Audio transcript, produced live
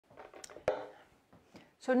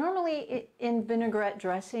So normally in vinaigrette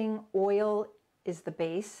dressing, oil is the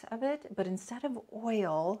base of it, but instead of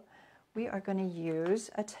oil, we are going to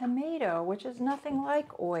use a tomato, which is nothing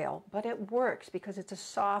like oil, but it works because it's a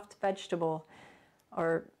soft vegetable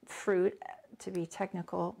or fruit, to be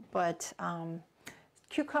technical. But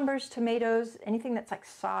cucumbers, tomatoes, anything that's like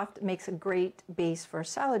soft makes a great base for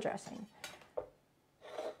salad dressing.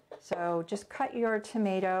 So just cut your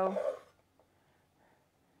tomato.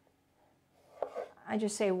 I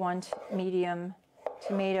just say one medium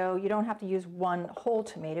tomato. You don't have to use one whole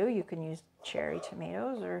tomato. You can use cherry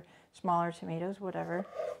tomatoes or smaller tomatoes, whatever.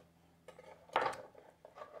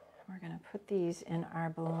 We're going to put these in our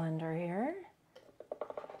blender here.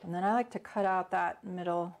 And then I like to cut out that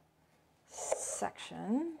middle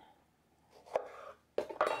section.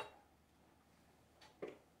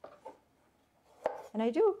 And I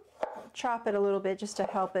do chop it a little bit just to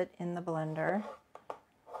help it in the blender.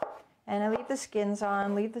 And I leave the skins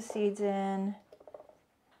on, leave the seeds in.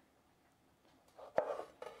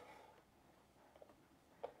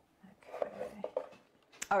 Okay.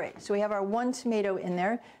 All right, so we have our 1 tomato in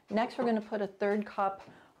there. Next, we're going to put a 1/3 cup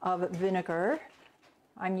of vinegar.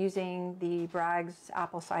 I'm using the Bragg's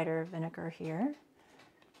apple cider vinegar here.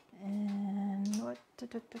 And there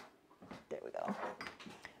we go.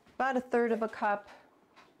 About 1/3 cup.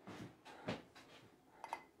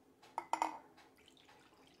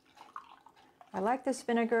 I like this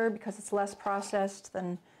vinegar because it's less processed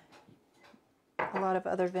than a lot of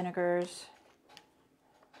other vinegars.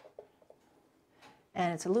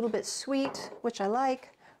 And it's a little bit sweet, which I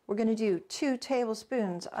like. We're going to do 2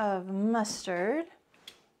 tablespoons of mustard.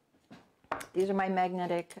 These are my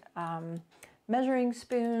magnetic measuring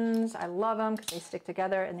spoons. I love them because they stick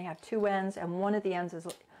together and they have 2 ends, and one of the ends is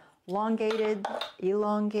elongated,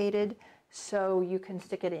 so you can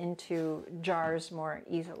stick it into jars more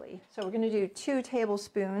easily. So we're going to do 2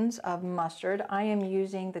 tablespoons of mustard. I am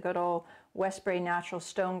using the good old Westbury Natural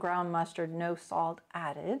Stone Ground Mustard, no salt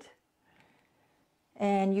added.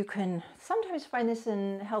 And you can sometimes find this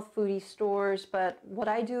in health foodie stores, but what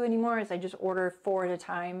I do anymore is I just order 4 at a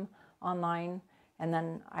time online, and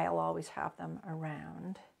then I'll always have them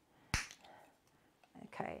around.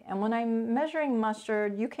 Okay, and when I'm measuring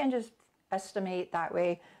mustard, you can just estimate that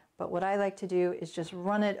way, but what I like to do is just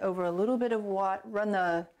run it over a little bit of water, run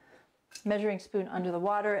the measuring spoon under the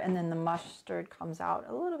water, and then the mustard comes out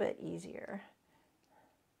a little bit easier.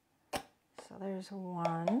 So there's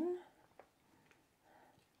 1,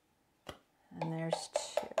 and there's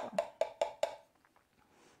 2.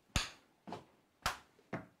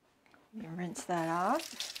 You rinse that off.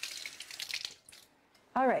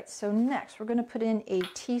 All right, so next we're going to put in a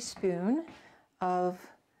teaspoon of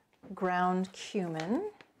ground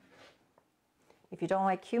cumin. If you don't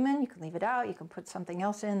like cumin, you can leave it out. You can put something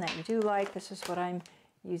else in that you do like. This is what I'm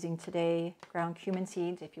using today, ground cumin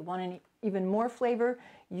seeds. If you want any, even more flavor,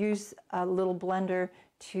 use a little blender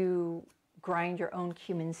to grind your own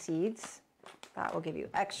cumin seeds. That will give you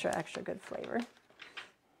extra good flavor.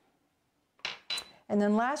 And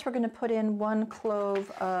then last, we're going to put in 1 clove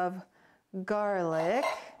of garlic.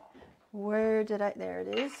 Where did I? There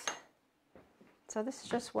it is. So this is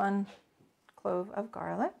just 1 clove of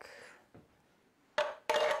garlic.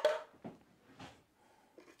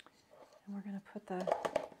 And we're going to put the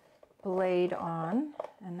blade on,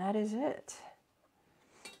 and that is it.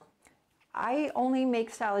 I only make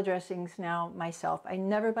salad dressings now myself. I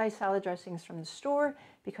never buy salad dressings from the store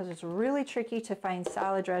because it's really tricky to find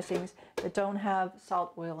salad dressings that don't have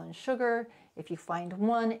salt, oil, and sugar. If you find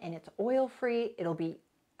one and it's oil-free, it'll be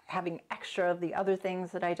having extra of the other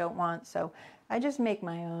things that I don't want. So I just make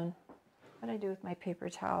my own. What do I do with my paper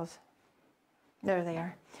towels? There they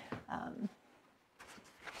are.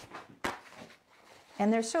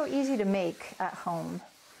 And they're so easy to make at home.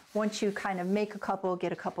 Once you kind of make a couple,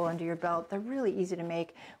 get a couple under your belt, they're really easy to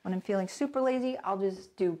make. When I'm feeling super lazy, I'll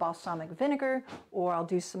just do balsamic vinegar, or I'll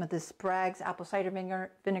do some of this Bragg's apple cider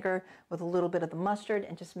vinegar with a little bit of the mustard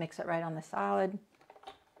and just mix it right on the salad.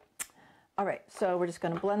 All right, so we're just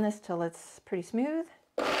going to blend this till it's pretty smooth.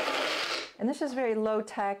 And this is very low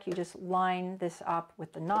tech. You just line this up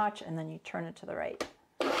with the notch and then you turn it to the right.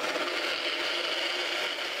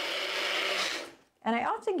 And I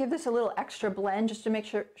often give this a little extra blend just to make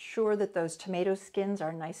sure that those tomato skins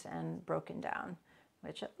are nice and broken down,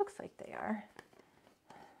 which it looks like they are.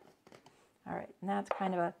 All right, and that's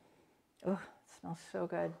kind of a, oh, it smells so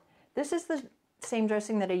good. This is the same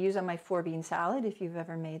dressing that I use on my 4-bean salad, if you've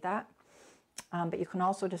ever made that. But you can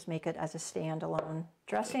also just make it as a standalone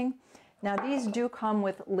dressing. Now these do come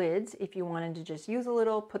with lids. If you wanted to just use a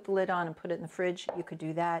little, put the lid on and put it in the fridge, you could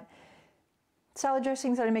do that. Salad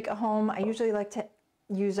dressings that I make at home, I usually like to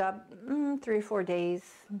use up 3 or 4 days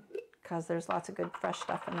because there's lots of good fresh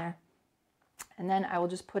stuff in there. And then I will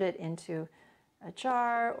just put it into a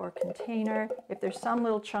jar or container. If there's some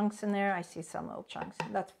little chunks in there, I see some little chunks,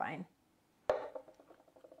 that's fine.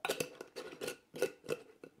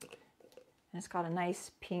 And it's got a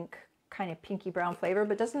nice pink, kind of pinky brown flavor,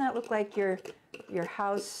 but doesn't that look like your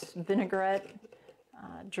house vinaigrette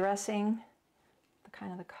dressing, the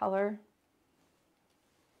kind of the color?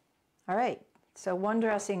 All right, so one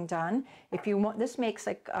dressing done. If you want, this makes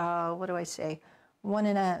like, what do I say,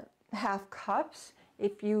 1.5 cups.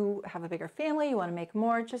 If you have a bigger family, you want to make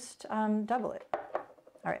more, just double it.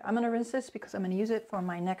 All right, I'm going to rinse this because I'm going to use it for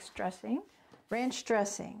my next dressing. Ranch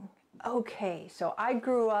dressing. Okay, so I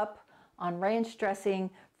grew up on ranch dressing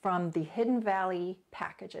from the Hidden Valley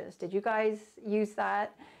packages. Did you guys use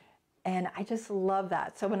that? And I just love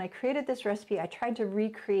that. So when I created this recipe, I tried to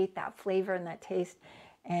recreate that flavor and that taste,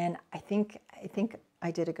 and I think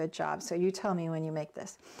I did a good job. So you tell me when you make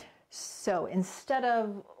this. So instead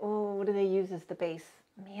of, what do they use as the base?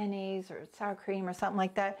 Mayonnaise or sour cream or something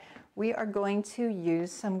like that, we are going to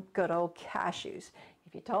use some good old cashews.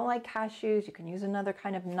 If you don't like cashews, you can use another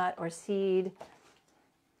kind of nut or seed.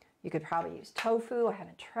 You could probably use tofu. I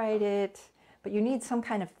haven't tried it, but you need some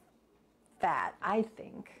kind of fat, I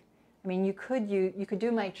think. I mean, you could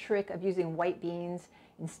do my trick of using white beans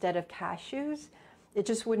instead of cashews. It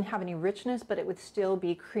just wouldn't have any richness, but it would still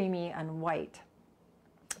be creamy and white.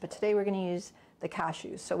 But today we're going to use the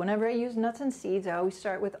cashews. So whenever I use nuts and seeds, I always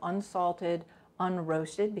start with unsalted,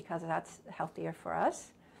 unroasted, because that's healthier for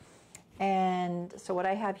us. And so what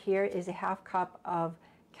I have here is a 1/2 cup of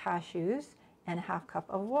cashews and a 1/2 cup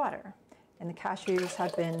of water. And the cashews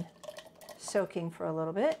have been soaking for a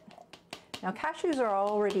little bit. Now cashews are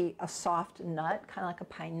already a soft nut, kind of like a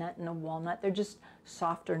pine nut and a walnut. They're just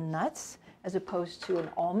softer nuts as opposed to an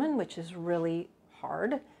almond, which is really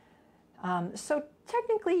hard. So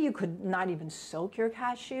technically you could not even soak your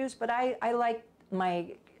cashews, but I like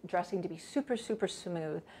my dressing to be super, super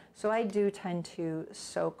smooth. So I do tend to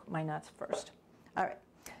soak my nuts first. All right.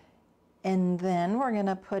 And then we're going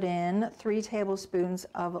to put in 3 tablespoons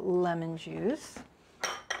of lemon juice,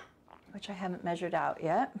 which I haven't measured out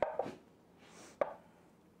yet.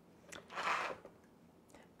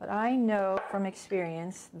 But I know from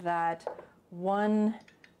experience that 1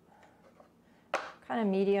 kind of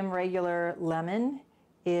medium regular lemon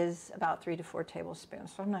is about 3 to 4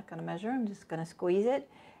 tablespoons. So I'm not going to measure, I'm just going to squeeze it.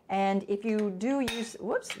 And if you do use,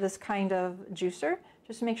 this kind of juicer,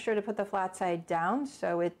 just make sure to put the flat side down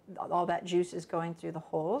so all that juice is going through the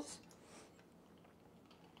holes.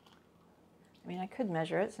 I mean, I could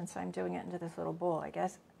measure it since I'm doing it into this little bowl, I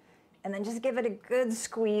guess. And then just give it a good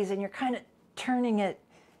squeeze, and you're kind of turning it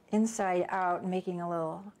inside out and making a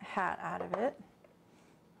little hat out of it.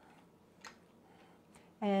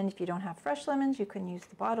 And if you don't have fresh lemons, you can use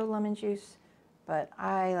the bottled lemon juice, but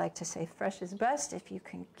I like to say fresh is best if you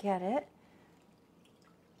can get it.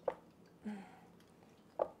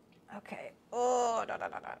 Okay. Oh, da, da,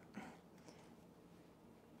 da, da.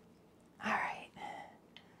 All right.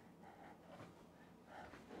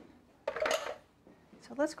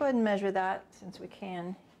 So let's go ahead and measure that since we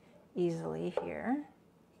can easily here.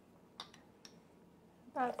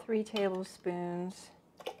 About 3 tablespoons.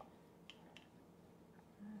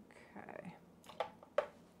 Okay.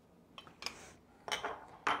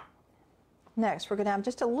 Next, we're going to have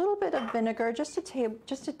just a little bit of vinegar, just a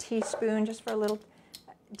teaspoon, just for a little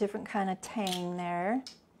different kind of tang there.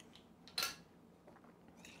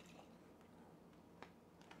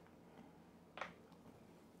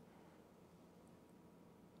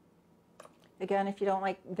 Again, if you don't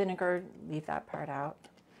like vinegar, leave that part out.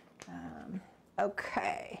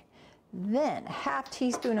 Okay, then 1/2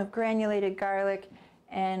 teaspoon of granulated garlic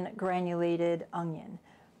and granulated onion.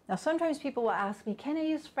 Now sometimes people will ask me, can I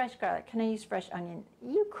use fresh garlic? Can I use fresh onion?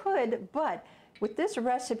 You could, but with this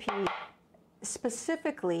recipe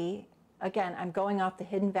specifically, again, I'm going off the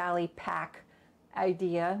Hidden Valley pack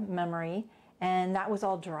idea, memory, and that was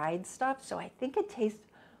all dried stuff, so I think it tastes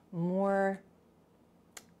more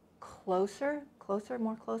closer,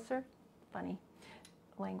 funny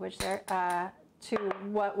language there, to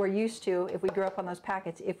what we're used to if we grew up on those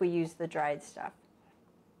packets, if we use the dried stuff.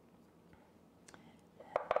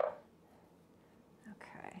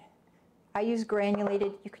 Okay, I use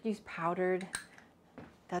granulated, you could use powdered,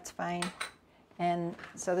 that's fine. And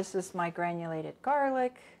so this is my granulated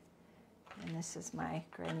garlic, and this is my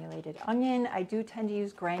granulated onion. I do tend to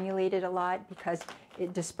use granulated a lot because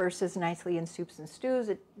it disperses nicely in soups and stews.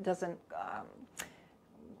 It doesn't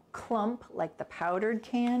clump like the powdered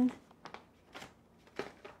can.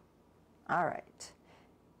 All right,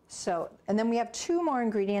 So, and then we have 2 more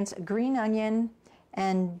ingredients, green onion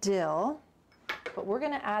and dill, but we're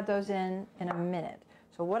gonna add those in a minute.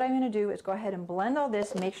 So what I'm gonna do is go ahead and blend all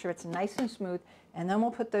this, make sure it's nice and smooth, and then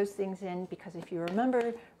we'll put those things in, because if you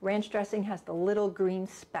remember, ranch dressing has the little green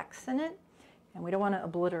specks in it, and we don't wanna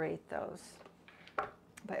obliterate those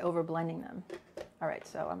by over blending them. All right,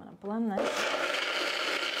 so I'm gonna blend this.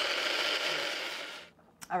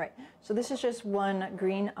 All right, so this is just 1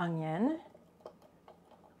 green onion.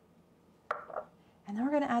 And then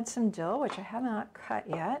we're going to add some dill, which I have not cut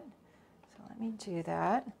yet. So let me do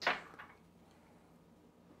that.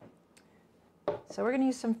 So we're going to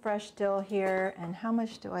use some fresh dill here. And how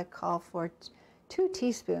much do I call for? 2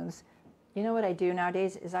 teaspoons. You know what I do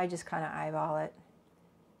nowadays is I just kind of eyeball it.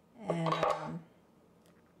 And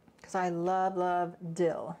because I love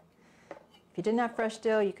dill. If you didn't have fresh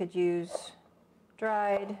dill, you could use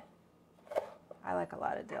dried. I like a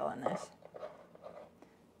lot of dill in this.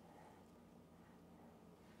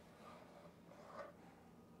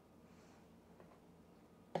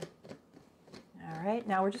 All right,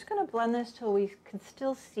 now we're just going to blend this till we can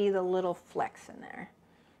still see the little flecks in there.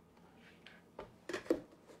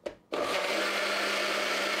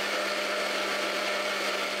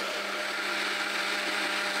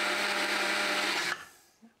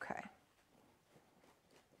 Okay.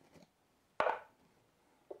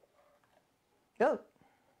 Oh,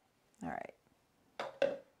 all right.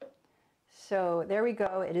 So there we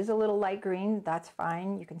go. It is a little light green. That's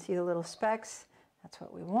fine. You can see the little specks. That's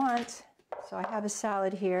what we want. So I have a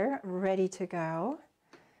salad here ready to go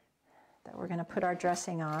that we're going to put our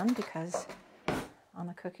dressing on, because on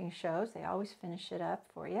the cooking shows they always finish it up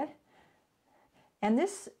for you. And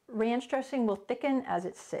this ranch dressing will thicken as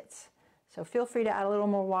it sits. So feel free to add a little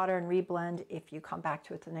more water and reblend if you come back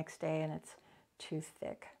to it the next day and it's too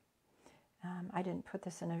thick. I didn't put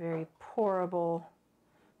this in a very pourable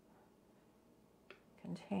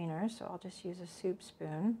container, so I'll just use a soup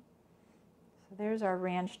spoon. So there's our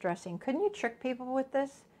ranch dressing. Couldn't you trick people with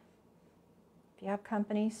this? If you have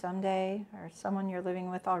company someday or someone you're living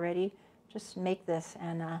with already, just make this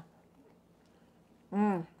and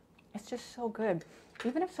it's just so good.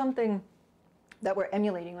 Even if something that we're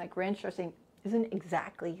emulating, like ranch dressing, isn't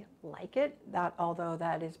exactly like it, although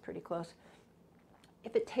that is pretty close.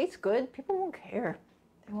 If it tastes good, people won't care.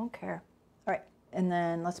 They won't care. All right, and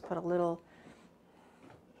then let's put a little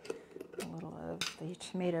of the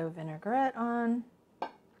tomato vinaigrette on. Oh,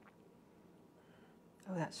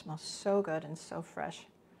 that smells so good and so fresh.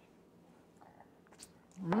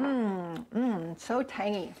 So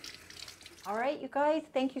tangy. All right, you guys,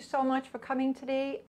 thank you so much for coming today.